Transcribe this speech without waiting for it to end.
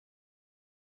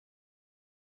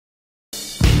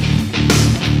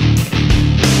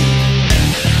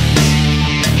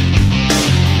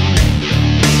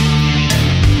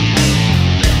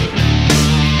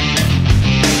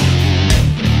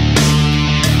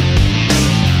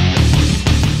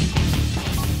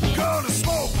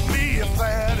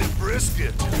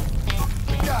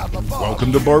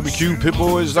Welcome to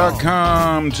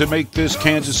BBQPitBoys.com. To make this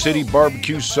Kansas City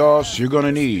barbecue sauce, you're going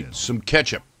to need some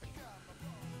ketchup.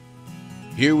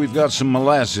 Here we've got some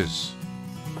molasses.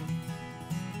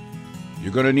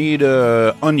 You're going to need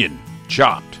an onion,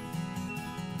 chopped.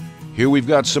 Here we've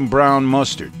got some brown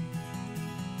mustard.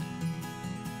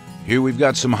 Here we've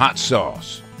got some hot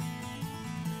sauce.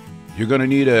 You're going to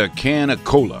need a can of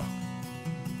cola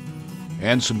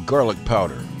and some garlic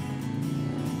powder.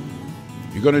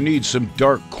 You're going to need some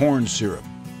dark corn syrup.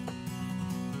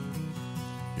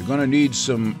 You're going to need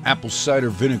some apple cider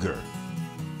vinegar.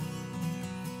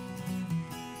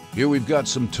 Here we've got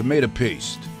some tomato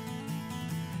paste.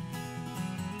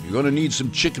 You're going to need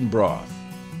some chicken broth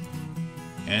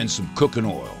and some cooking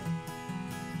oil.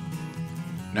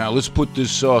 Now let's put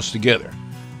this sauce together.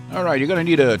 All right, you're going to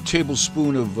need a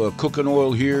tablespoon of cooking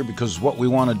oil here because what we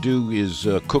want to do is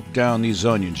cook down these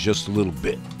onions just a little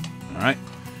bit. All right.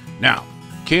 Now,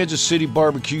 Kansas City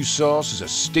barbecue sauce is a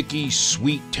sticky,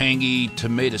 sweet, tangy,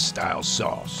 tomato-style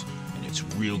sauce. And it's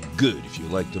real good if you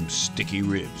like them sticky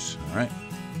ribs, all right?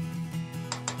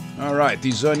 All right,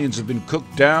 these onions have been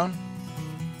cooked down.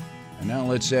 And now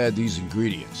let's add these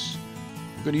ingredients.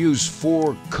 We're going to use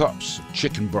 4 cups of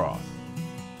chicken broth.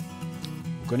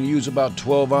 We're going to use about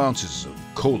 12 ounces of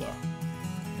cola.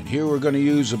 And here we're going to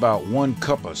use about 1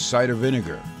 cup of cider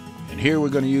vinegar. And here we're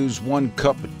going to use 1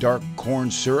 cup of dark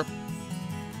corn syrup.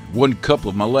 1 cup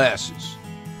of molasses.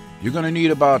 You're going to need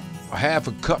about a half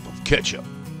a cup of ketchup,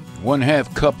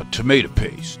 1/2 cup of tomato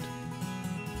paste.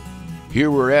 Here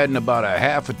we're adding about a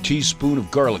half a teaspoon of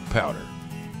garlic powder.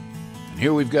 And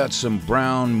here we've got some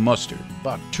brown mustard,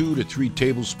 about 2 to 3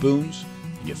 tablespoons.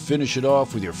 And you finish it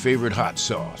off with your favorite hot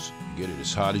sauce. You get it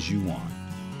as hot as you want.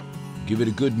 Give it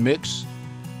a good mix,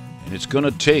 and it's going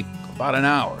to take about an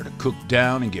hour to cook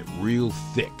down and get real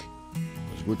thick.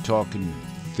 Because we're talking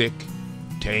thick,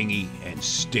 tangy, and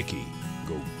sticky.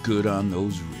 Go good on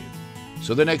those ribs.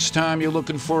 So the next time you're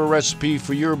looking for a recipe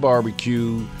for your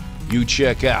barbecue, you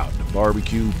check out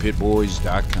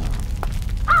BBQPitBoys.com.